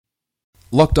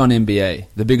Locked on NBA,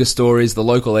 the biggest stories, the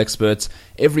local experts.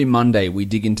 Every Monday we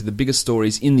dig into the biggest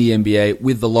stories in the NBA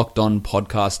with the Locked On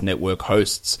Podcast Network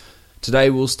hosts. Today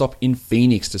we'll stop in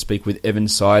Phoenix to speak with Evan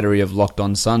Sidery of Locked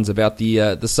On Suns about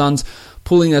the Suns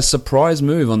pulling a surprise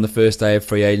move on the first day of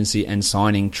free agency and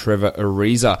signing Trevor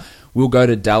Ariza. We'll go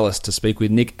to Dallas to speak with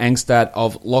Nick Angstadt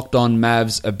of Locked On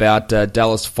Mavs about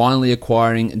Dallas finally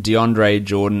acquiring DeAndre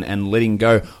Jordan and letting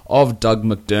go of Doug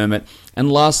McDermott.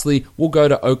 And lastly, we'll go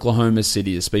to Oklahoma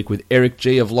City to speak with Erik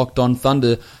Gee of Locked On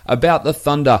Thunder about the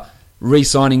Thunder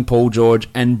re-signing Paul George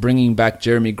and bringing back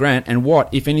Jerami Grant and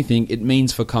what, if anything, it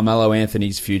means for Carmelo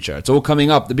Anthony's future. It's all coming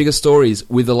up, the biggest stories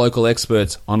with the local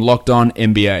experts on Locked On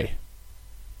NBA.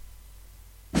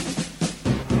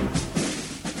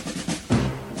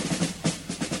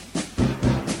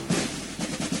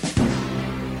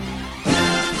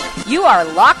 You are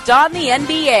Locked On the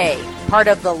NBA, part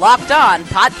of the Locked On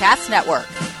Podcast Network.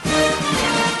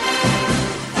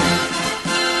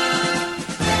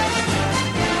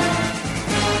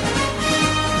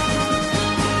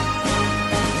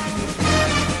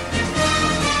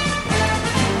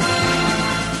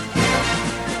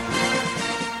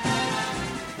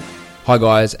 Hi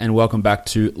guys, and welcome back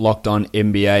to Locked On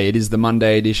NBA. It is the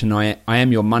Monday edition. I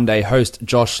am your Monday host,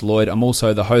 Josh Lloyd. I'm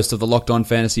also the host of the Locked On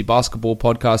Fantasy Basketball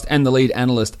podcast and the lead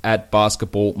analyst at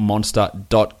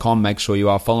basketballmonster.com. Make sure you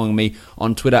are following me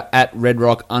on Twitter at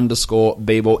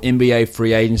redrock_bball. NBA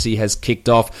free agency has kicked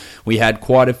off. We had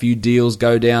quite a few deals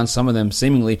go down, some of them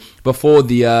seemingly before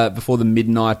the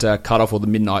midnight cutoff or the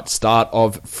midnight start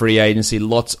of free agency.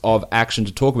 Lots of action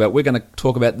to talk about. We're going to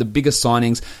talk about the biggest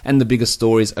signings and the biggest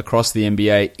stories across the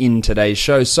NBA in today's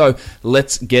show. So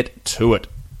let's get to it.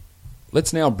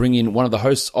 Let's now bring in one of the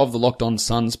hosts of the Locked On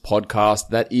Suns podcast.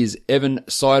 That is Evan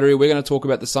Sidery. We're going to talk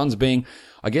about the Suns being,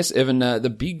 I guess, Evan, the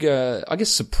big,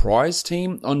 surprise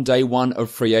team on day one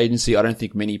of free agency. I don't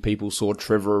think many people saw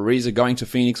Trevor Ariza going to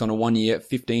Phoenix on a 1-year,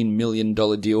 $15 million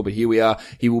deal, but here we are.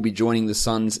 He will be joining the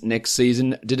Suns next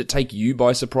season. Did it take you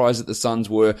by surprise that the Suns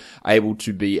were able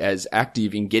to be as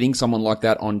active in getting someone like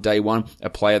that on day one, a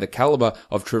player the caliber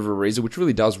of Trevor Ariza, which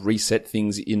really does reset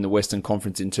things in the Western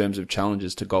Conference in terms of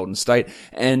challenges to Golden State?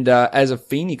 And as a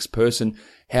Phoenix person,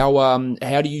 how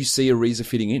do you see Ariza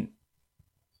fitting in?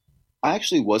 I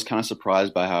actually was kind of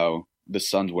surprised by how the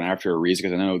Suns went after Ariza,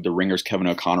 because I know the Ringer's Kevin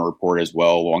O'Connor reported as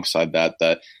well alongside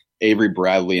that Avery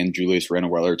Bradley and Julius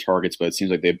Randle were other targets, but it seems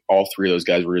like all three of those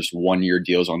guys were just 1-year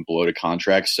deals on bloated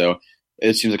contracts. So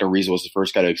it seems like Ariza was the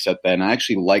first guy to accept that. And I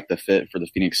actually like the fit for the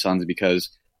Phoenix Suns because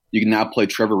you can now play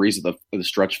Trevor Ariza at the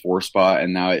stretch 4 spot,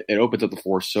 and now it opens up the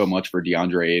floor so much for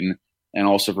DeAndre Ayton and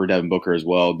also for Devin Booker as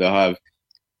well. They'll have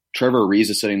Trevor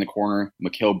Ariza sitting in the corner,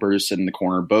 Mikal Bridges sitting in the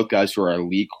corner, both guys who are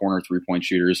elite corner three-point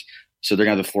shooters. So they're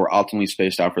going to have the floor optimally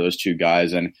spaced out for those two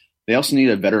guys. And they also need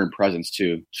a veteran presence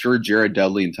too. Sure, Jared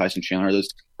Dudley and Tyson Chandler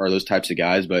are those types of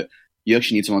guys, but you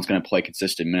actually need someone that's going to play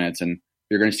consistent minutes. And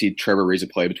you're going to see Trevor Ariza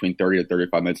play between 30 to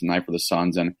 35 minutes a night for the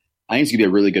Suns. And I think it's going to be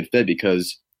a really good fit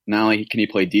because not only can he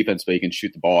play defense, but he can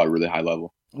shoot the ball at a really high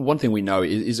level. One thing we know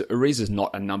is Ariza's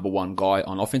not a number one guy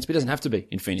on offense, but he doesn't have to be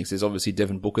in Phoenix. There's obviously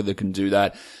Devin Booker that can do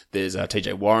that. There's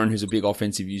TJ Warren, who's a big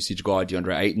offensive usage guy.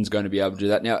 DeAndre Ayton's going to be able to do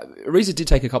that. Now, Ariza did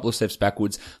take a couple of steps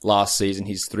backwards last season.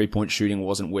 His three-point shooting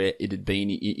wasn't where it had been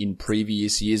in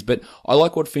previous years, but I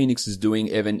like what Phoenix is doing,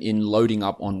 Evan, in loading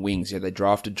up on wings. Yeah, they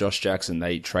drafted Josh Jackson.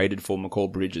 They traded for Mikal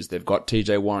Bridges. They've got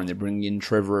TJ Warren. They're bringing in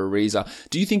Trevor Ariza.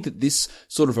 Do you think that this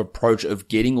sort of approach of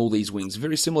getting all these wings,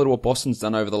 very similar to what Boston's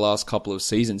done over the last couple of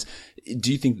seasons,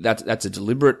 do you think that's a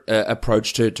deliberate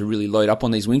approach to really load up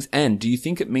on these wings? And do you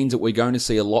think it means that we're going to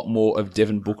see a lot more of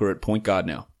Devin Booker at point guard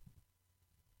now?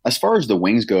 As far as the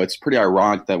wings go, it's pretty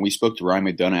ironic that we spoke to Ryan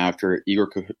McDonough after Igor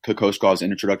Kokoskov's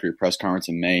introductory press conference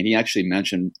in May, and he actually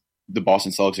mentioned the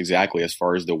Boston Celtics exactly as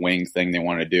far as the wing thing they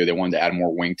wanted to do. They wanted to add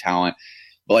more wing talent,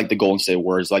 but like the Golden State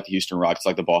Warriors, like the Houston Rockets,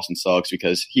 like the Boston Celtics,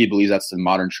 because he believes that's the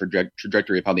modern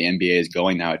trajectory of how the NBA is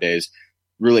going nowadays.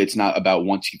 Really, it's not about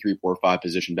 1, 2, 3, 4, 5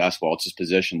 position basketball. It's just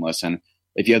positionless. And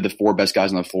if you have the 4 best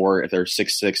guys on the floor, if they're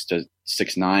 6'6" to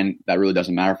 6'9", that really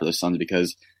doesn't matter for the Suns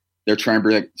because they're trying to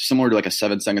bring similar to like a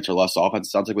 7 seconds or less offense.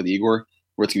 It sounds like with Igor,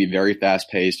 where it's going to be very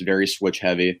fast paced, very switch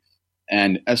heavy.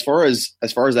 And as far as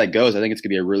that goes, I think it's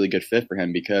going to be a really good fit for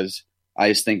him because I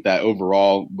just think that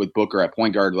overall with Booker at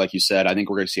point guard, like you said, I think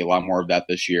we're going to see a lot more of that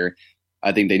this year.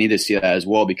 I think they need to see that as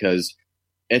well because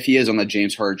if he is on the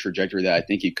James Harden trajectory that I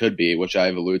think he could be, which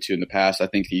I've alluded to in the past, I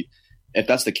think if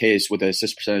that's the case with the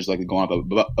assist percentage like going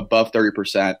up above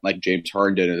 30% like James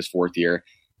Harden did in his 4th year,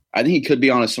 I think he could be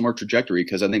on a similar trajectory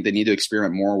because I think they need to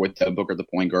experiment more with Booker at the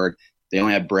point guard. They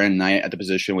only have Brandon Knight at the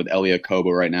position with Elie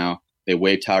Okobo right now. They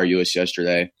waived Tyler Ulis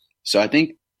yesterday. So I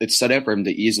think it's set up for him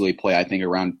to easily play, I think,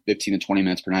 around 15 to 20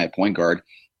 minutes per night at point guard.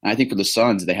 And I think for the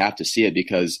Suns, they have to see it,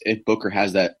 because if Booker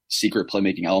has that secret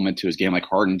playmaking element to his game like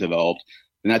Harden developed,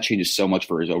 then that changes so much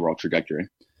for his overall trajectory.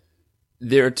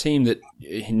 They're a team that,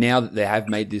 now that they have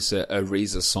made this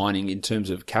Ariza signing, in terms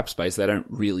of cap space, they don't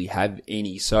really have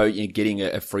any. So getting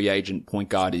a free agent point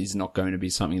guard is not going to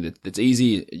be something that's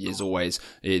easy. There's always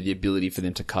the ability for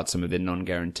them to cut some of their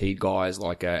non-guaranteed guys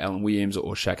like Alan Williams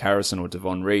or Shaq Harrison or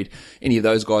Devon Reed. Any of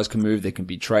those guys can move. There can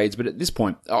be trades. But at this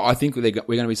point, I think we're going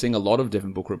to be seeing a lot of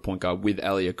Devin Booker at point guard with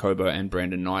Ali Okobo and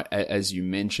Brandon Knight, as you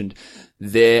mentioned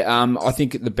there. I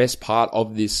think the best part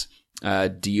of this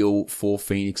deal for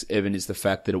Phoenix, Evan, is the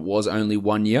fact that it was only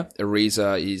 1 year.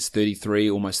 Ariza is 33,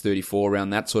 almost 34,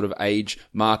 around that sort of age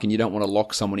mark, and you don't want to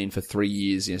lock someone in for 3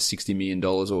 years, $60 million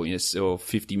or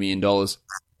 $50 million.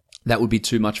 That would be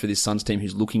too much for this Suns team,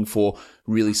 who's looking for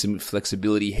really some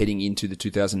flexibility heading into the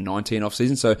 2019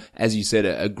 offseason. So, as you said,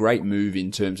 a great move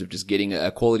in terms of just getting a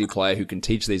quality player who can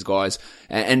teach these guys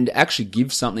and actually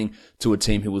give something to a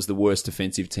team who was the worst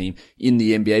defensive team in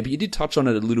the NBA. But you did touch on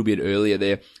it a little bit earlier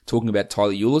there, talking about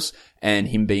Tyler Ulis and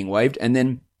him being waived. And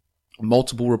then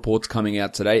multiple reports coming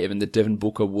out today, Evan, that Devin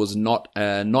Booker was not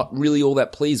really all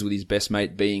that pleased with his best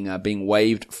mate being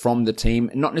waived from the team.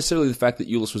 Not necessarily the fact that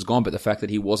Ulis was gone, but the fact that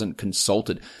he wasn't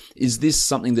consulted. Is this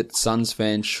something that Suns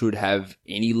fans should have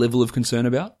any level of concern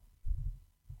about?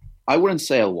 I wouldn't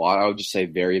say a lot. I would just say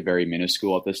very, very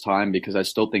minuscule at this time, because I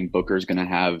still think Booker's going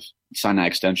to sign that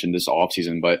extension this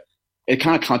offseason. But it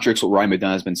kind of contradicts what Ryan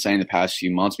McDonough has been saying the past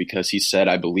few months, because he said,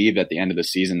 I believe, at the end of the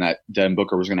season that Devin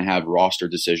Booker was going to have roster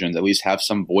decisions, at least have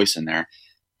some voice in there.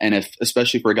 And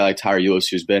especially for a guy like Tyler Ulis,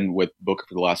 who's been with Booker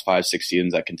for the last 5-6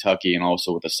 seasons at Kentucky and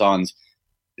also with the Suns,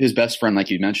 his best friend, like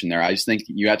you mentioned there, I just think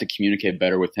you have to communicate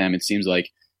better with him. It seems like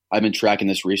I've been tracking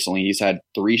this recently. He's had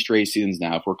 3 straight seasons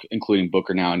now, if we're including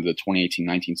Booker now into the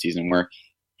 2018-19 season, where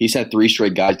he's had 3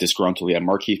 straight guys disgruntled. He had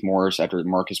Markieff Morris after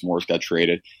Marcus Morris got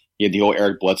traded. He had the whole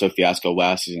Eric Bledsoe fiasco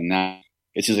last season. Now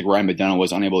it seems like Ryan McDonough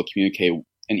was unable to communicate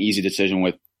an easy decision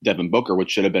with Devin Booker, which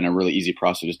should have been a really easy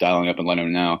process, just dialing up and letting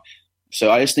him know.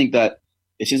 So I just think that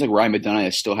it seems like Ryan McDonough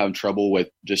is still having trouble with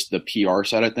just the PR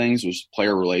side of things, which is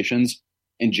player relations.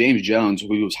 And James Jones,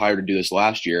 who was hired to do this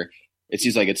last year, it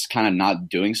seems like it's kind of not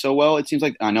doing so well. It seems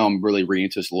like, I know I'm really reading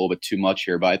into this a little bit too much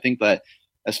here, but I think that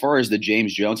as far as the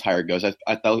James Jones hire goes,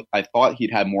 I thought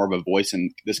he'd have more of a voice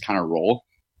in this kind of role.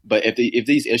 But if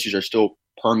these issues are still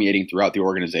permeating throughout the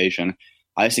organization,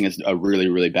 I just think it's a really,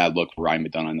 really bad look for Ryan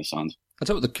McDonough and the Suns. I'll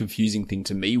tell you what the confusing thing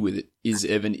to me with it is,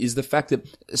 Evan, is the fact that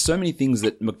so many things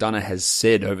that McDonough has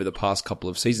said over the past couple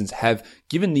of seasons have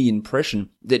given the impression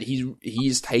that he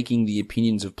is taking the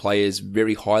opinions of players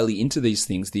very highly into these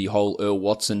things. The whole Earl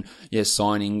Watson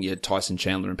signing, Tyson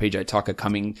Chandler and PJ Tucker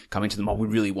coming to them. Oh, we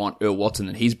really want Earl Watson,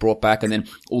 and he's brought back. And then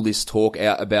all this talk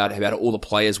out about all the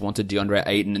players wanted DeAndre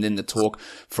Ayton, and then the talk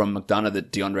from McDonough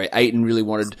that DeAndre Ayton really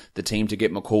wanted the team to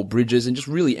get McCall Bridges, and just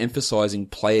really emphasizing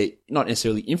player, not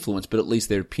necessarily influence, but at least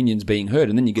their opinions being heard.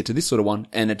 And then you get to this sort of one,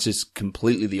 and it's just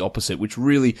completely the opposite, which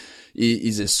really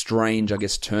is a strange, I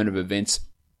guess, turn of events,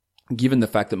 given the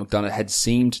fact that McDonough had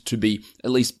seemed to be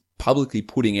at least publicly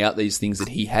putting out these things, that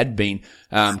he had been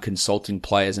consulting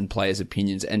players and players'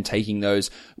 opinions and taking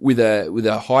those with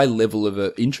a high level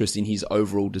of interest in his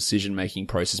overall decision-making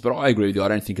process. But I agree with you. I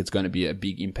don't think it's going to be a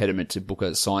big impediment to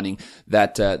Booker signing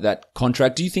that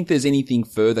contract. Do you think there's anything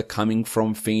further coming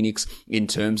from Phoenix in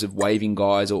terms of waiving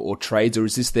guys or trades, or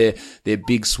is this their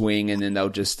big swing and then they'll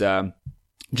just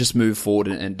move forward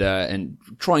and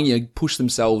try and push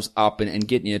themselves up and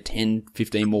get 10,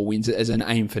 15 more wins as an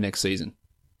aim for next season?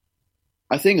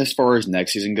 I think as far as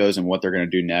next season goes and what they're going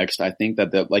to do next, I think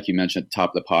that, like you mentioned at the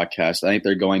top of the podcast, I think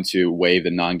they're going to waive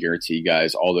the non-guarantee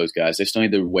guys, all those guys. They still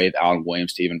need to waive Alan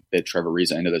Williams to even fit Trevor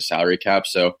Ariza into the salary cap.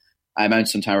 So I imagine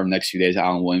sometime over the next few days,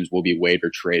 Alan Williams will be waived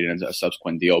or traded into a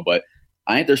subsequent deal. But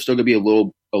I think they're still going to be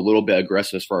a little bit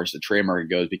aggressive as far as the trade market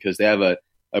goes, because they have a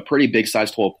pretty big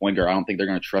size 12 point guard. I don't think they're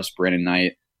going to trust Brandon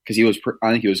Knight, because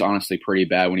I think he was honestly pretty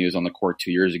bad when he was on the court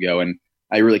 2 years ago. And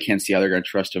I really can't see how they're going to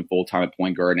trust him full-time at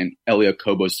point guard. And Eli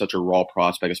Okobo is such a raw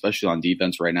prospect, especially on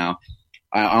defense right now.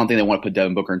 I don't think they want to put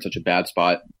Devin Booker in such a bad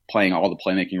spot, playing all the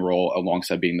playmaking role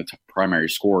alongside being the primary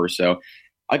scorer. So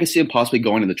I could see him possibly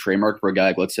going to the trade market for a guy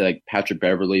like, let's say, like Patrick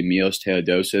Beverley, Milos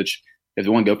Teodosic. If they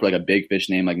want to go for like a big fish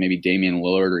name like maybe Damian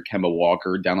Lillard or Kemba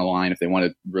Walker down the line, if they want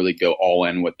to really go all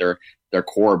in with their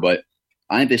core. But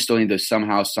I think they still need to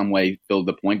somehow, some way fill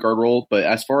the point guard role. But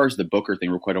as far as the Booker thing,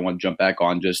 real quick, I want to jump back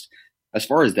on just – as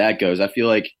far as that goes, I feel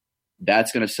like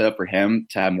that's going to set up for him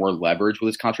to have more leverage with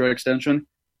his contract extension,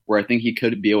 where I think he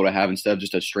could be able to have, instead of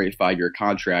just a straight 5-year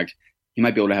contract, he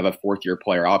might be able to have a fourth-year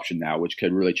player option now, which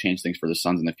could really change things for the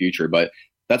Suns in the future. But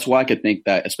that's why I could think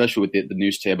that, especially with the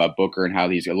news today about Booker and how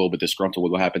he's a little bit disgruntled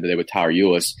with what happened today with Tyler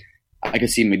Ulis, I could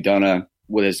see McDonough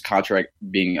with his contract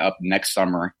being up next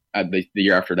summer, the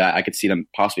year after that. I could see them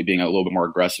possibly being a little bit more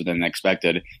aggressive than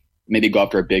expected. Maybe go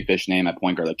after a big fish name at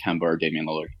point guard like Kemba or Damian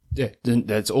Lillard. Yeah,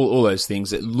 that's all those things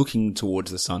that looking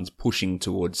towards the Suns, pushing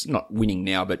towards not winning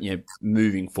now, but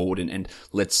moving forward and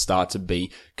let's start to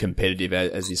be competitive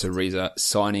as this Ariza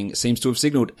signing seems to have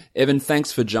signaled. Evan,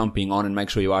 thanks for jumping on, and make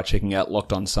sure you are checking out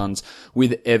Locked On Suns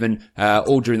with Evan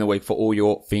all during the week for all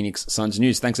your Phoenix Suns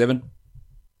news. Thanks, Evan.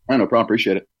 No problem.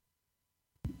 Appreciate it.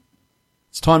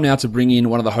 It's time now to bring in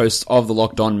one of the hosts of the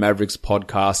Locked On Mavericks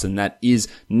podcast, and that is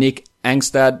Nick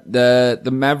Angstadt.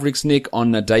 The Mavericks, Nick,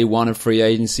 on day one of free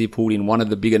agency, pulled in one of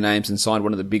the bigger names and signed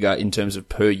one of the bigger in terms of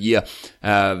per year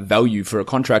value for a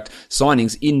contract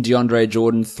signings in DeAndre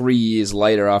Jordan 3 years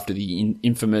later after the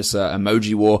infamous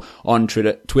emoji war on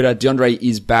Twitter. DeAndre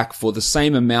is back for the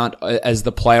same amount as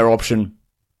the player option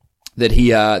that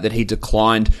he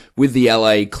declined with the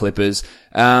LA Clippers.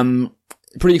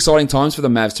 Pretty exciting times for the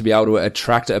Mavs to be able to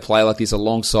attract a player like this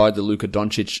alongside the Luka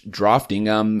Doncic drafting.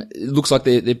 It looks like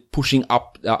they're pushing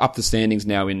up the standings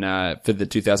now for the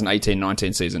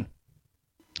 2018-19 season.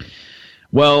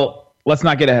 Well, let's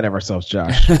not get ahead of ourselves,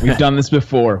 Josh. We've done this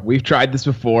before. We've tried this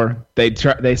before.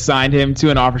 They signed him to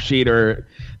an offer sheet, or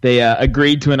they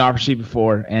agreed to an offer sheet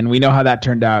before, and we know how that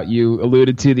turned out. You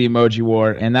alluded to the emoji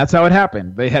war, and that's how it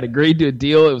happened. They had agreed to a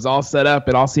deal. It was all set up.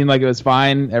 It all seemed like it was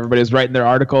fine. Everybody was writing their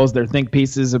articles, their think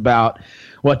pieces about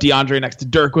what DeAndre next to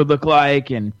Dirk would look like,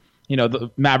 and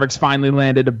the Mavericks finally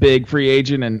landed a big free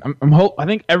agent, and I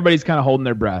think everybody's kind of holding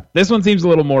their breath. This one seems a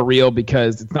little more real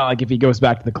because it's not like if he goes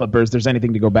back to the Clippers, there's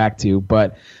anything to go back to.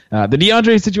 But the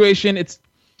DeAndre situation,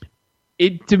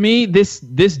 to me, this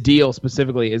deal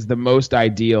specifically is the most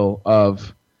ideal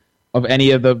of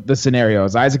any of the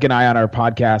scenarios. Isaac and I on our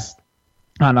podcast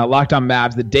on Locked On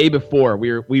Mavs the day before,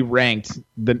 we ranked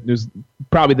it was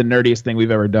probably the nerdiest thing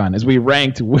we've ever done. Is we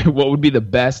ranked what would be the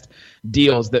best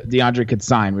deals that DeAndre could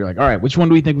sign. We were like, all right, which one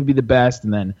do we think would be the best?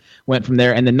 And then went from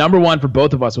there. And the number one for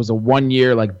both of us was a 1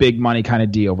 year like big money kind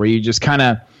of deal where you just kind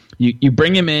of you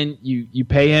bring him in, you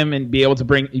pay him and be able to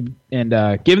bring and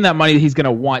give him that money that he's going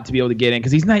to want to be able to get in,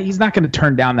 because he's not going to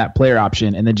turn down that player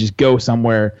option and then just go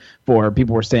somewhere for,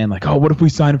 people were saying like, oh, what if we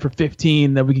sign him for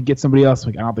 15 then we can get somebody else?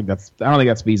 Like, I don't think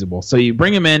that's feasible. So you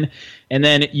bring him in and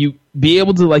then you be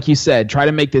able to, like you said, try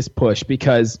to make this push,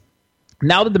 because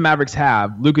now that the Mavericks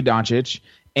have Luka Doncic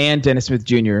and Dennis Smith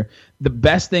Jr., the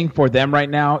best thing for them right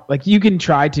now, like, you can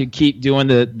try to keep doing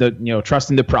the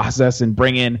trusting the process and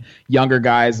bring in younger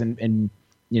guys and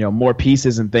more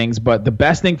pieces and things. But the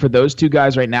best thing for those two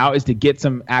guys right now is to get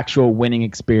some actual winning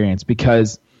experience,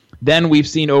 because then we've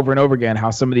seen over and over again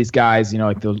how some of these guys,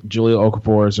 like the Jahlil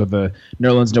Okafors or the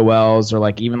Nerlens Noels or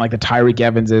like even like the Tyreek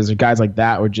Evanses or guys like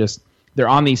that, they're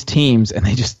on these teams and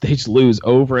they just lose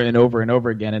over and over and over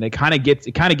again, and it kind of gets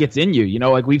in you.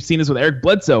 Like we've seen this with Eric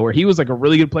Bledsoe, where he was like a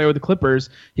really good player with the Clippers.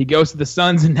 He goes to the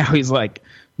Suns and now he's like,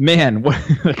 man,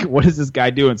 what is this guy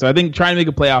doing? So I think trying to make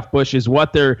a playoff push is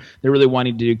what they're really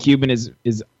wanting to do. Cuban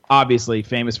is obviously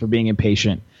famous for being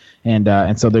impatient,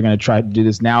 and so they're going to try to do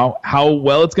this now. How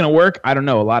well it's going to work, I don't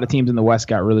know. A lot of teams in the West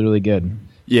got really, really good.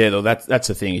 Yeah, though that's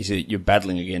the thing. You're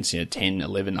battling against 10,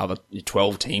 11, other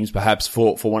 12 teams perhaps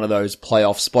for one of those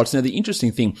playoff spots. Now, the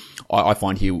interesting thing I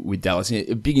find here with Dallas,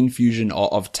 a big infusion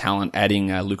of talent,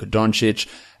 adding Luka Doncic,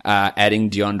 adding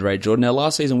DeAndre Jordan. Now,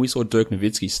 last season we saw Dirk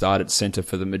Nowitzki start at center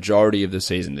for the majority of the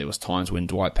season. There was times when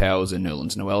Dwight Powell and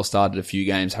Nerlens Noel started a few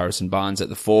games, Harrison Barnes at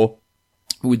the 4.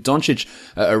 With Doncic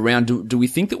around, do we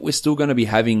think that we're still going to be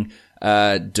having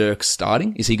Dirk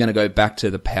starting? Is he going to go back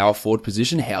to the power forward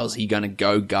position? How's he going to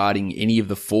go guarding any of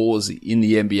the fours in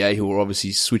the NBA who are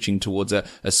obviously switching towards a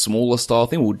smaller style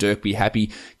thing? Will Dirk be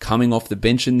happy coming off the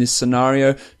bench in this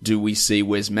scenario? Do we see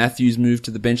Wes Matthews move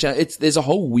to the bench? There's a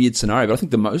whole weird scenario, but I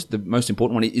think the most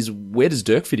important one is, where does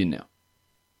Dirk fit in now?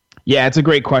 Yeah, it's a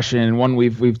great question, and one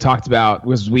we've talked about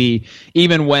was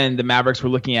even when the Mavericks were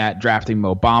looking at drafting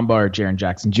Mo Bamba or Jaren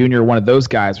Jackson Jr., one of those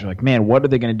guys, were like, man, what are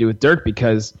they going to do with Dirk?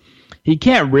 Because he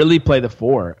can't really play the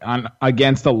 4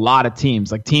 against a lot of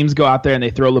teams. Like, teams go out there and they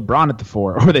throw LeBron at the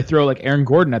 4, or they throw like Aaron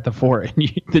Gordon at the 4, and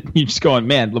you're just going,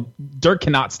 man, Dirk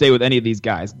cannot stay with any of these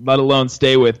guys, let alone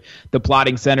stay with the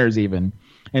plotting centers even.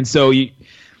 And so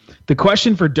the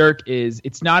question for Dirk is,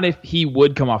 it's not if he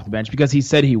would come off the bench, because he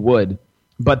said he would.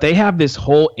 But they have this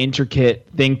whole intricate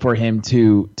thing for him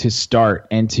to start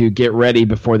and to get ready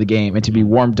before the game and to be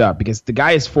warmed up, because the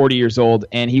guy is 40 years old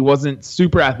and he wasn't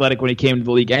super athletic when he came to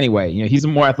the league anyway. You know, he's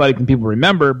more athletic than people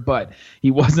remember, but he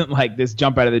wasn't like this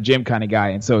jump out of the gym kind of guy.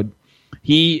 And so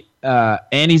he's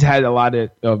had a lot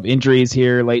of injuries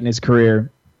here late in his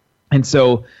career. And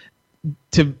so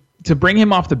to bring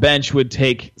him off the bench would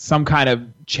take some kind of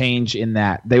change in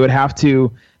that. They would have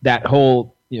to, that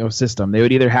whole, system. They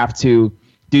would either have to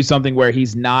do something where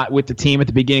he's not with the team at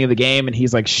the beginning of the game and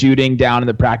he's like shooting down in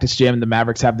the practice gym. The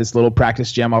Mavericks have this little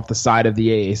practice gym off the side of the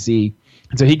AAC.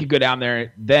 And so he could go down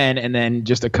there then, and then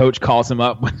just a coach calls him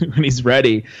up when he's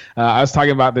ready. I was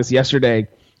talking about this yesterday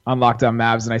on Locked On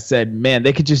Mavs, and I said, man,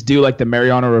 they could just do like the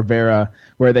Mariano Rivera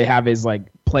where they have his like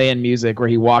playing music where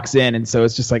he walks in, and so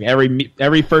it's just like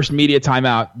every first media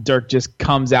timeout, Dirk just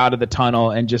comes out of the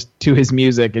tunnel and just to his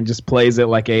music and just plays it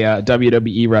like a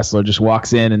WWE wrestler, just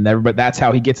walks in, and everybody, that's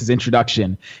how he gets his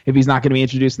introduction. If he's not going to be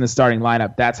introduced in the starting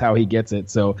lineup, that's how he gets it.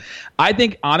 So I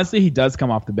think honestly he does come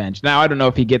off the bench. Now I don't know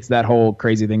if he gets that whole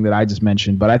crazy thing that I just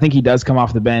mentioned, but I think he does come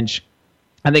off the bench.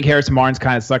 I think Harrison Barnes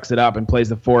kind of sucks it up and plays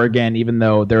the 4 again, even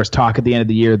though there was talk at the end of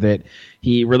the year that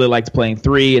he really liked playing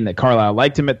 3 and that Carlisle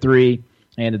liked him at 3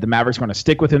 and that the Mavericks want to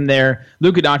stick with him there.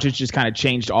 Luka Doncic just kind of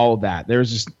changed all of that.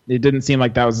 It didn't seem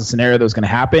like that was a scenario that was going to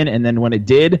happen. And then when it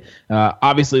did,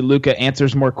 obviously Luka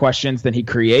answers more questions than he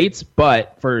creates.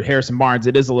 But for Harrison Barnes,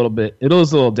 it is a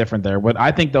little different there. But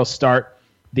I think they'll start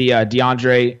the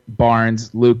DeAndre,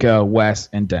 Barnes, Luka, Wes,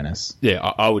 and Dennis. Yeah,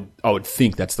 I would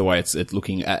think that's the way it's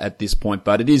looking at this point.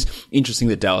 But it is interesting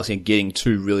that Dallas are getting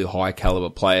 2 really high caliber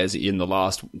players in the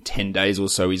last 10 days or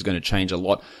so is going to change a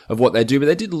lot of what they do. But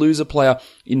they did lose a player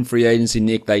in free agency,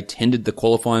 Nick. They tendered the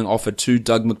qualifying offer to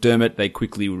Doug McDermott. They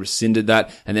quickly rescinded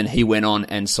that, and then he went on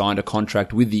and signed a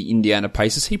contract with the Indiana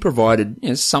Pacers. He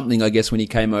provided something, I guess, when he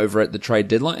came over at the trade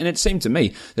deadline, and it seemed to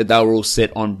me that they were all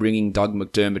set on bringing Doug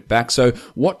McDermott back. So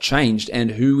what changed, and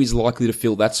who is likely to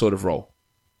fill that sort of role?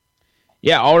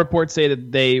 Yeah, all reports say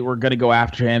that they were going to go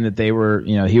after him, that they were,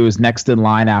 he was next in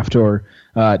line after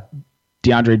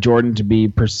DeAndre Jordan to be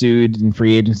pursued in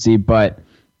free agency, but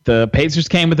the Pacers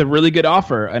came with a really good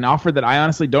offer, an offer that I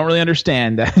honestly don't really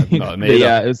understand. It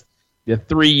was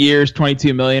 3 years,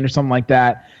 $22 million or something like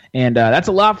that. And that's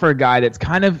a lot for a guy that's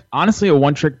kind of honestly a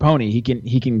one-trick pony. He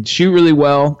can shoot really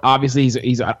well. Obviously,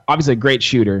 he's obviously a great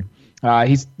shooter.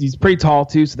 He's pretty tall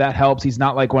too, so that helps. He's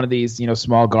not like one of these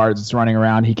small guards that's running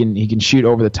around. He can shoot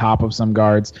over the top of some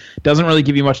guards. Doesn't really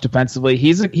give you much defensively. He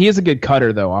is a good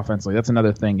cutter though offensively. That's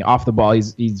another thing. Off the ball,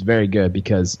 he's very good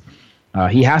because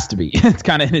he has to be. It's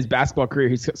kind of in his basketball career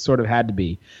he's sort of had to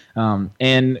be.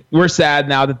 And we're sad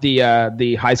now that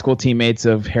the high school teammates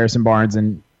of Harrison Barnes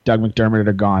and Doug McDermott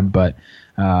are gone, but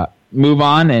move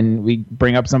on and we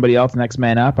bring up somebody else, next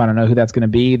man up. I don't know who that's going to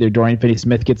be. Either Dorian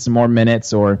Finney-Smith gets some more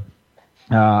minutes or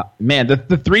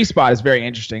the 3 spot is very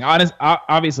interesting.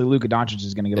 Obviously, Luka Doncic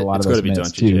is going to get a lot of those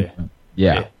minutes too.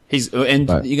 Yeah. You're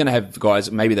going to have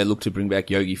guys, maybe they look to bring back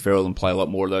Yogi Ferrell and play a lot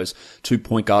more of those 2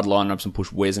 point guard lineups and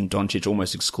push Wes and Doncic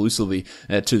almost exclusively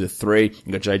to the 3.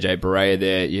 You've got JJ Barea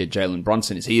there. Yeah, Jalen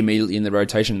Brunson. Is he immediately in the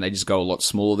rotation? They just go a lot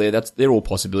smaller there. They're all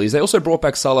possibilities. They also brought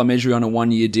back Salah Mejri on a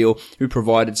 1-year deal, who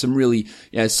provided some really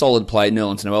solid play.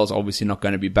 Nerlens Noel's obviously not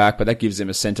going to be back, but that gives them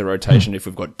a center rotation. If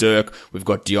we've got Dirk, we've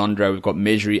got DeAndre, we've got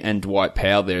Mejri and Dwight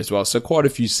Powell there as well. So quite a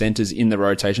few centers in the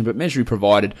rotation, but Mejri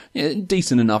provided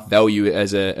decent enough value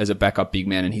as a backup big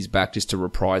man, and he's back just to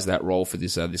reprise that role for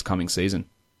this coming season.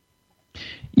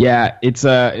 Yeah, it's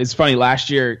funny.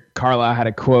 Last year, Carlisle had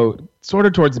a quote sort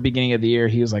of towards the beginning of the year.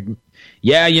 He was like,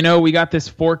 "Yeah, we got this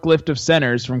forklift of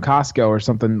centers from Costco or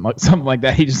something like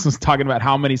that." He just was talking about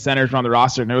how many centers were on the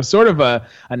roster, and it was sort of a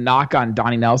knock on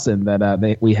Donnie Nelson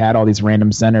that we had all these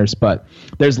random centers. But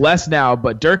there's less now.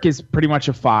 But Dirk is pretty much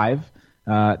a 5.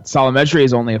 Salah Mejri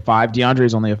is only a 5. DeAndre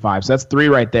is only a 5. So that's 3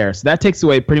 right there. So that takes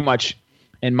away pretty much.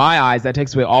 In my eyes, that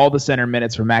takes away all the center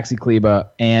minutes for Maxi Kleber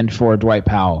and for Dwight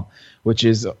Powell, which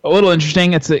is a little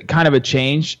interesting. It's kind of a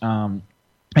change. And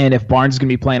if Barnes is going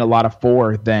to be playing a lot of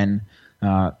 4, then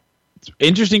it's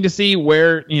interesting to see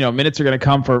where minutes are going to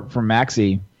come for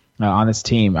Maxi on this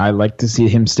team. I'd like to see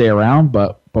him stay around,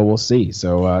 but we'll see.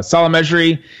 So Salah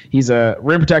Mejri, he's a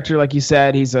rim protector, like you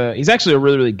said. He's actually a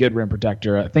really, really good rim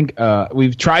protector. I think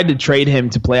we've tried to trade him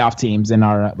to playoff teams in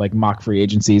our mock free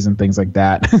agencies and things like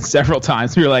that several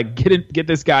times. We were like, get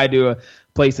this guy to a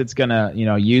place that's gonna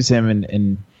use him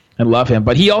and love him.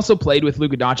 But he also played with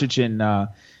Luka Doncic in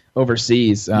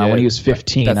overseas when he was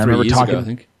 15. I remember talking. Ago, I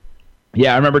think.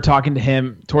 Yeah, I remember talking to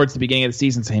him towards the beginning of the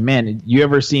season, saying, "Man, you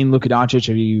ever seen Luka Doncic?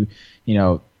 Have you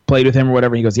played with him or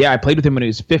whatever. He goes, yeah, I played with him when he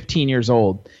was 15 years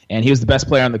old, and he was the best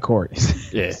player on the court.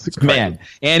 Yeah, man.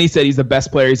 And he said he's the best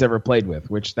player he's ever played with,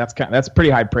 which that's pretty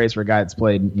high praise for a guy that's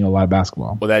played a lot of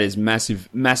basketball. Well, that is massive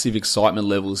excitement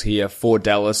levels here for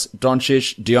Dallas.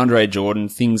 Doncic, DeAndre Jordan,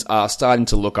 things are starting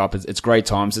to look up. It's great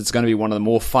times. It's going to be one of the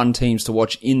more fun teams to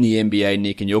watch in the NBA,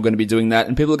 Nick, and you're going to be doing that,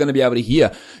 and people are going to be able to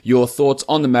hear your thoughts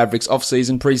on the Mavericks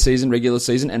off-season, pre-season, regular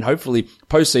season, and hopefully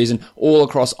post-season all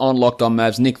across on Locked On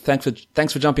Mavs. Nick, thanks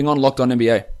for jumping on Locked On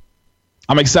NBA.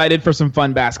 I'm excited for some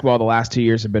fun basketball. The last 2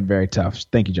 years have been very tough.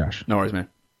 Thank you, Josh. No worries, man.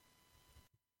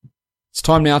 It's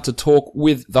time now to talk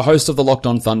with the host of the Locked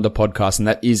On Thunder podcast, and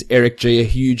that is Erik Gee. A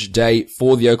huge day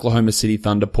for the Oklahoma City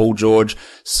Thunder. Paul George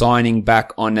signing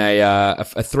back on a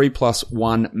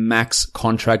 3+1 max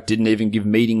contract. Didn't even give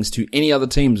meetings to any other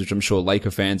teams, which I'm sure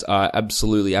Laker fans are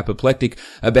absolutely apoplectic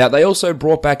about. They also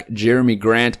brought back Jerami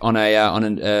Grant on a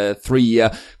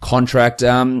 3-year contract.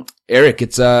 Erik,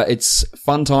 it's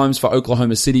fun times for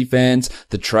Oklahoma City fans.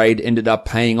 The trade ended up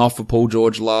paying off for Paul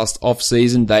George last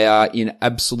offseason. They are in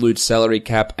absolute salary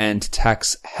cap and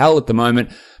tax hell at the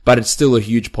moment, but it's still a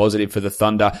huge positive for the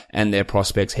Thunder and their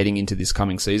prospects heading into this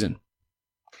coming season.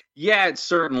 Yeah, it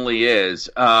certainly is.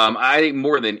 I think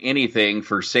more than anything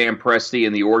for Sam Presti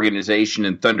and the organization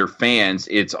and Thunder fans,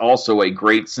 it's also a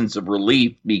great sense of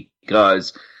relief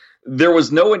because there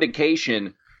was no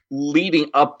indication leading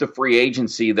up to free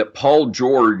agency that Paul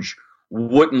George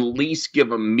wouldn't at least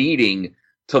give a meeting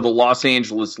to the Los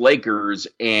Angeles Lakers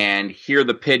and hear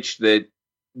the pitch that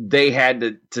they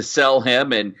had to sell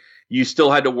him. And you still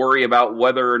had to worry about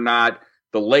whether or not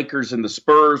the Lakers and the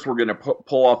Spurs were going to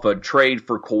pull off a trade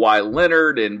for Kawhi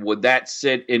Leonard. And would that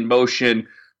set in motion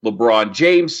LeBron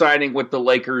James signing with the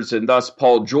Lakers and thus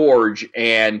Paul George?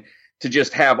 And to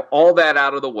just have all that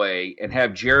out of the way and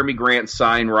have Jerami Grant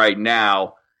sign right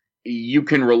now, you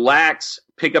can relax,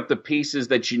 pick up the pieces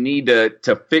that you need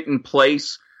to fit in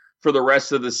place for the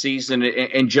rest of the season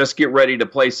and just get ready to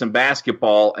play some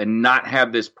basketball and not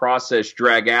have this process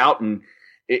drag out. And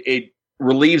it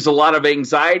relieves a lot of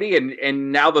anxiety,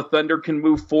 and now the Thunder can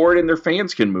move forward and their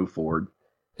fans can move forward.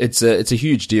 It's a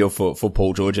huge deal for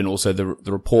Paul George, and also the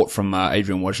report from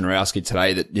Adrian Wojnarowski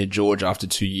today that George after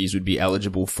 2 years would be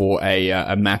eligible for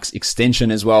a max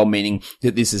extension as well, meaning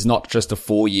that this is not just a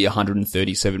 4-year,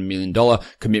 $137 million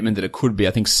commitment that it could be.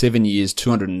 I think 7 years,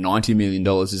 $290 million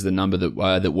is the number that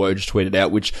Woj tweeted out,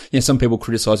 which, some people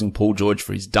criticizing Paul George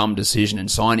for his dumb decision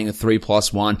and signing a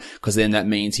 3+1, because then that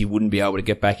means he wouldn't be able to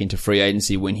get back into free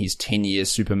agency when his 10-year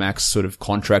supermax sort of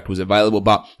contract was available.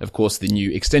 But of course, the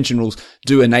new extension rules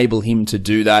do enable him to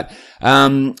do that.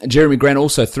 Jerami Grant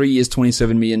also 3 years,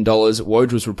 $27 million.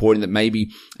 Woj was reporting that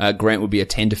maybe Grant would be a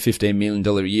 $10 to $15 million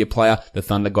a year player. The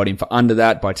Thunder got him for under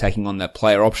that by taking on that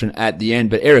player option at the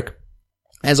end. But Erik,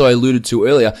 as I alluded to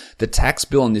earlier, the tax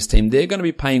bill on this team, they're going to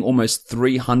be paying almost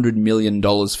 $300 million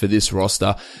for this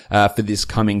roster for this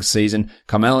coming season.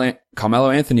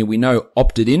 Carmelo Anthony, we know,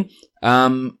 opted in.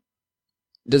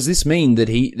 Does this mean that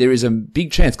there is a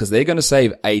big chance, because they're going to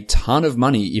save a ton of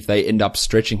money if they end up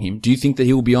stretching him? Do you think that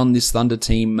he'll be on this Thunder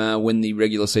team when the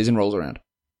regular season rolls around?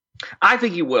 I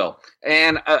think he will.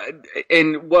 Let me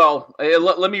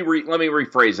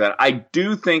rephrase that. I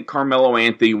do think Carmelo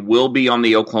Anthony will be on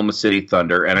the Oklahoma City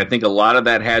Thunder, and I think a lot of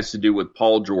that has to do with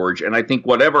Paul George. And I think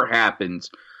whatever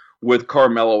happens with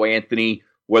Carmelo Anthony,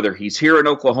 whether he's here in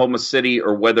Oklahoma City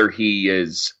or whether he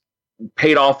is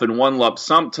paid off in one lump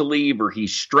sum to leave or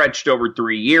he's stretched over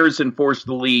 3 years and forced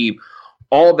to leave,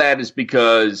 all that is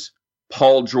because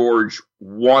Paul George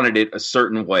wanted it a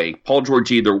certain way. Paul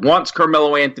George either wants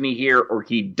Carmelo Anthony here or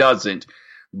he doesn't.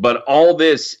 But all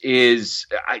this is,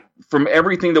 from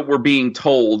everything that we're being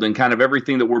told and kind of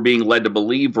everything that we're being led to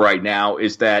believe right now,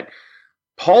 is that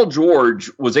Paul George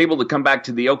was able to come back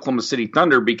to the Oklahoma City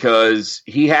Thunder because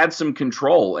he had some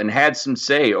control and had some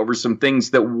say over some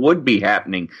things that would be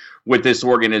happening with this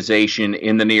organization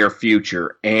in the near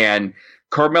future. And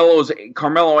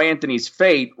Carmelo Anthony's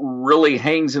fate really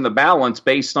hangs in the balance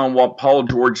based on what Paul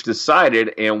George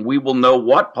decided, and we will know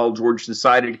what Paul George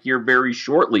decided here very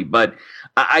shortly. But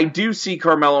I do see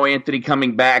Carmelo Anthony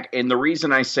coming back, and the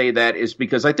reason I say that is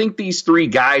because I think these three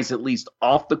guys, at least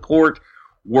off the court,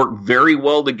 work very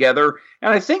well together.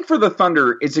 And I think for the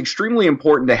Thunder, it's extremely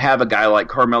important to have a guy like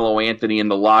Carmelo Anthony in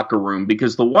the locker room,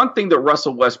 because the one thing that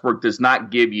Russell Westbrook does not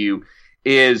give you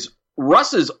is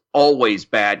Russ is always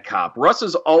bad cop. Russ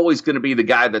is always going to be the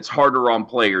guy that's harder on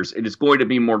players. It is going to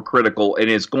be more critical, and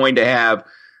is going to have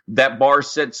that bar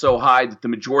set so high that the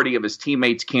majority of his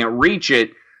teammates can't reach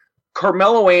it.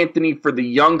 Carmelo Anthony, for the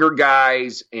younger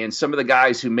guys and some of the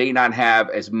guys who may not have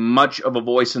as much of a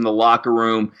voice in the locker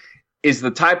room, is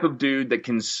the type of dude that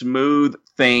can smooth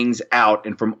things out.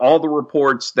 And from all the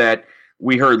reports that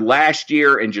we heard last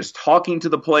year and just talking to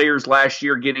the players last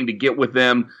year, getting to get with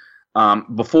them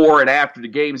before and after the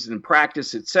games and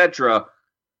practice, etc.,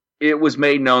 it was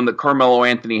made known that Carmelo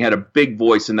Anthony had a big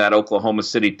voice in that Oklahoma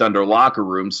City Thunder locker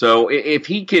room. So if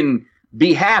he can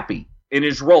be happy in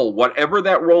his role, whatever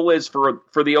that role is for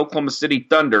the Oklahoma City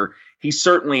Thunder, he's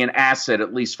certainly an asset,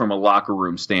 at least from a locker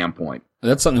room standpoint.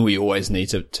 That's something we always need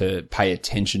to pay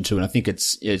attention to, and I think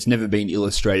it's never been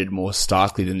illustrated more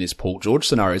starkly than this Paul George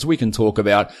scenario. As we can talk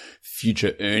about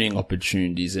future earning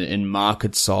opportunities and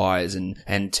market size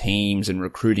and teams and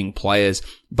recruiting players,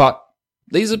 but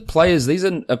these are players, these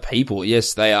are people.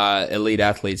 Yes, they are elite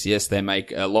athletes. Yes, they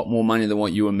make a lot more money than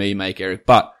what you and me make, Eric,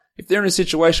 but if they're in a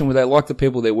situation where they like the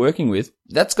people they're working with,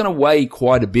 that's going to weigh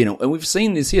quite a bit. And we've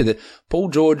seen this here, that Paul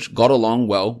George got along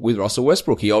well with Russell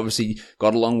Westbrook. He obviously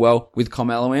got along well with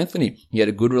Carmelo Anthony. He had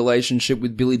a good relationship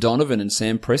with Billy Donovan and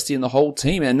Sam Presti and the whole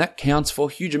team, and that counts for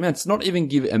huge amounts. Not even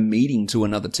give a meeting to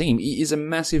another team is a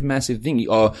massive, massive thing.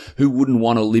 Oh, who wouldn't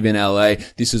want to live in LA?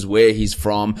 This is where he's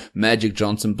from. Magic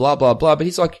Johnson, blah, blah, blah. But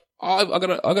he's like, I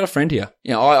got a friend here.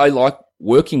 You know, I like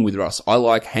working with Russ. I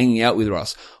like hanging out with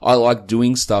Russ. I like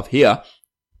doing stuff here.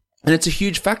 And it's a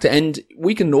huge factor. And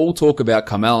we can all talk about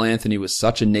Carmelo Anthony was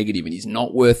such a negative and he's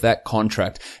not worth that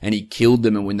contract and he killed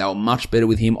them and when they were much better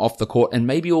with him off the court. And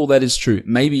maybe all that is true.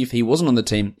 Maybe if he wasn't on the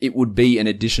team, it would be an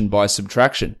addition by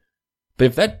subtraction. But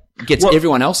if that gets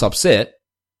everyone else upset,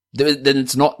 then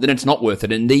it's not worth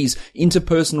it. And these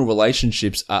interpersonal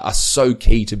relationships are so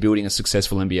key to building a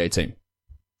successful NBA team.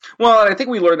 Well, I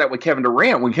think we learned that with Kevin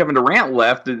Durant. When Kevin Durant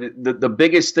left, the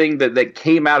biggest thing that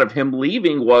came out of him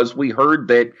leaving was we heard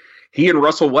that he and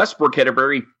Russell Westbrook had a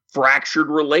very fractured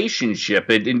relationship.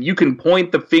 And you can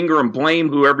point the finger and blame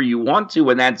whoever you want to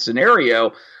in that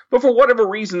scenario, but for whatever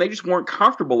reason, they just weren't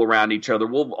comfortable around each other.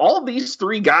 Well, all these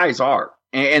three guys are,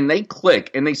 and they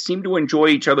click, and they seem to enjoy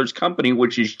each other's company,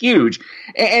 which is huge.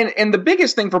 And the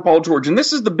biggest thing for Paul George, and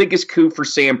this is the biggest coup for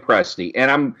Sam Presti,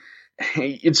 and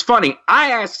it's funny.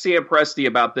 I asked Sam Presti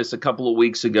about this a couple of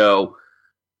weeks ago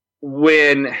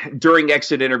during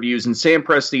exit interviews, and Sam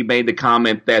Presti made the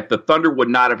comment that the Thunder would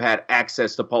not have had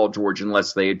access to Paul George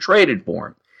unless they had traded for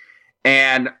him.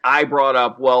 And I brought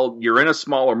up, well, you're in a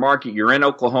smaller market. You're in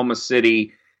Oklahoma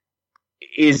City.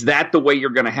 Is that the way you're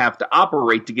going to have to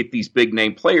operate to get these big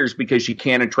name players because you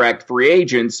can't attract free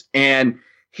agents? And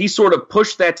he sort of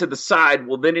pushed that to the side.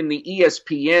 Well, then in the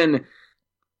ESPN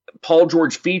Paul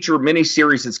George feature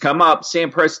miniseries that's come up, Sam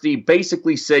Presti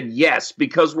basically said, yes,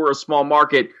 because we're a small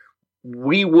market,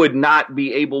 we would not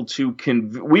be able to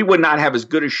we would not have as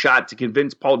good a shot to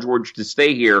convince Paul George to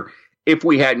stay here if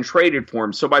we hadn't traded for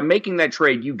him. So by making that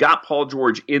trade, you got Paul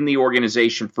George in the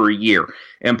organization for a year.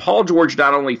 And Paul George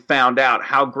not only found out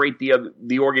how great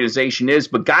the organization is,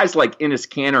 but guys like Enes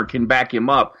Kanter can back him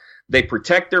up. They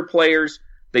protect their players.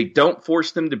 They don't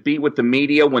force them to be with the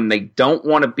media when they don't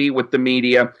want to be with the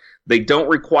media. They don't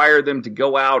require them to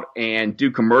go out and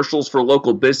do commercials for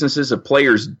local businesses if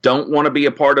players don't want to be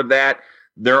a part of that.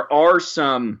 There are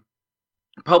some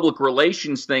public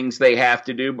relations things they have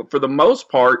to do, but for the most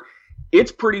part,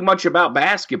 it's pretty much about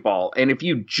basketball. And if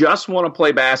you just want to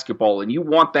play basketball and you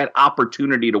want that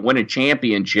opportunity to win a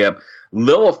championship,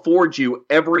 they'll afford you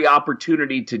every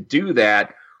opportunity to do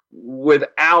that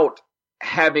without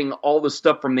having all the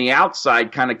stuff from the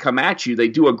outside kind of come at you. They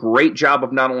do a great job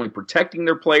of not only protecting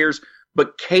their players,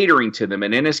 but catering to them.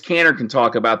 And Enes Kanter can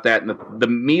talk about that and the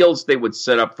meals they would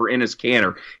set up for Enes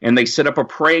Kanter. And they set up a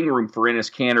praying room for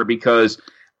Enes Kanter because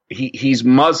he's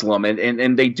Muslim.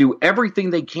 And they do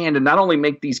everything they can to not only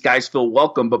make these guys feel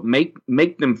welcome, but make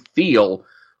them feel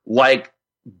like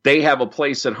they have a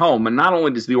place at home. And not only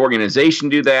does the organization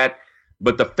do that,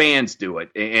 but the fans do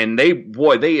it. And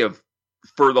they have,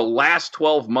 for the last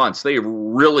 12 months, they have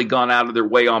really gone out of their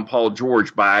way on Paul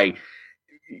George by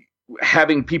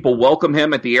having people welcome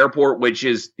him at the airport, which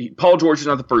is Paul George is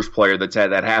not the first player that's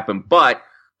had that happen, but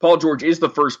Paul George is the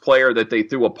first player that they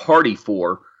threw a party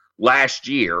for last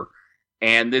year,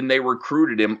 and then they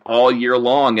recruited him all year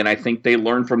long. And I think they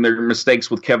learned from their mistakes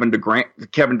with Kevin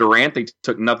Durant. They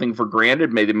took nothing for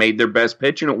granted. They made their best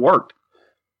pitch, and it worked.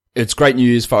 It's great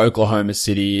news for Oklahoma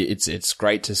City. It's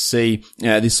great to see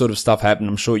this sort of stuff happen.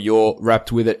 I'm sure you're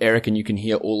wrapped with it, Eric, and you can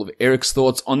hear all of Eric's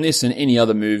thoughts on this and any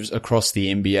other moves across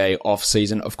the NBA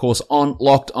offseason. Of course, on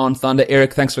Locked On Thunder.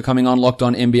 Eric, thanks for coming on Locked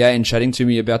On NBA and chatting to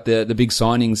me about the big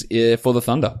signings for the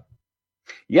Thunder.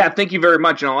 Yeah, thank you very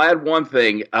much. And I'll add one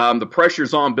thing. The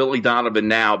pressure's on Billy Donovan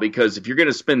now because if you're going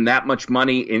to spend that much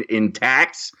money in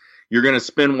tax, you're going to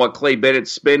spend what Clay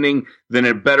Bennett's spending, then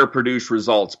it better produce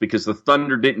results because the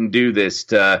Thunder didn't do this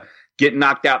to get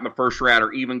knocked out in the first round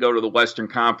or even go to the Western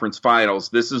Conference Finals.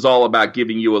 This is all about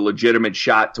giving you a legitimate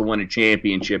shot to win a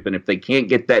championship. And if they can't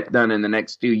get that done in the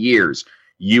next 2 years,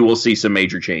 you will see some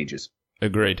major changes.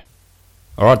 Agreed.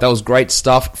 All right, that was great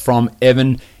stuff from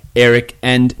Evan, Erik,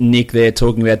 and Nick there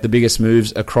talking about the biggest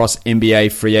moves across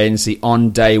NBA free agency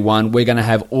on day one. We're going to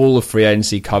have all of free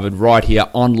agency covered right here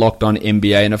on Locked On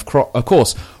NBA and, of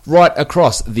course, right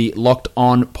across the Locked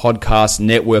On Podcast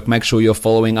Network. Make sure you're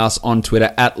following us on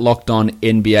Twitter at Locked On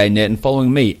NBA Net and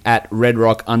following me at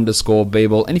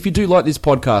RedRock_Beeble. And if you do like this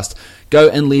podcast, go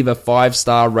and leave a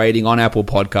 5-star rating on Apple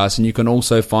Podcasts. And you can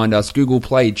also find us Google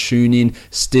Play, TuneIn,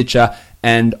 Stitcher,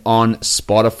 and on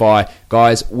Spotify.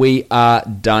 Guys, we are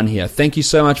done here. Thank you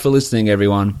so much for listening,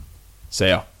 everyone. See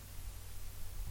ya.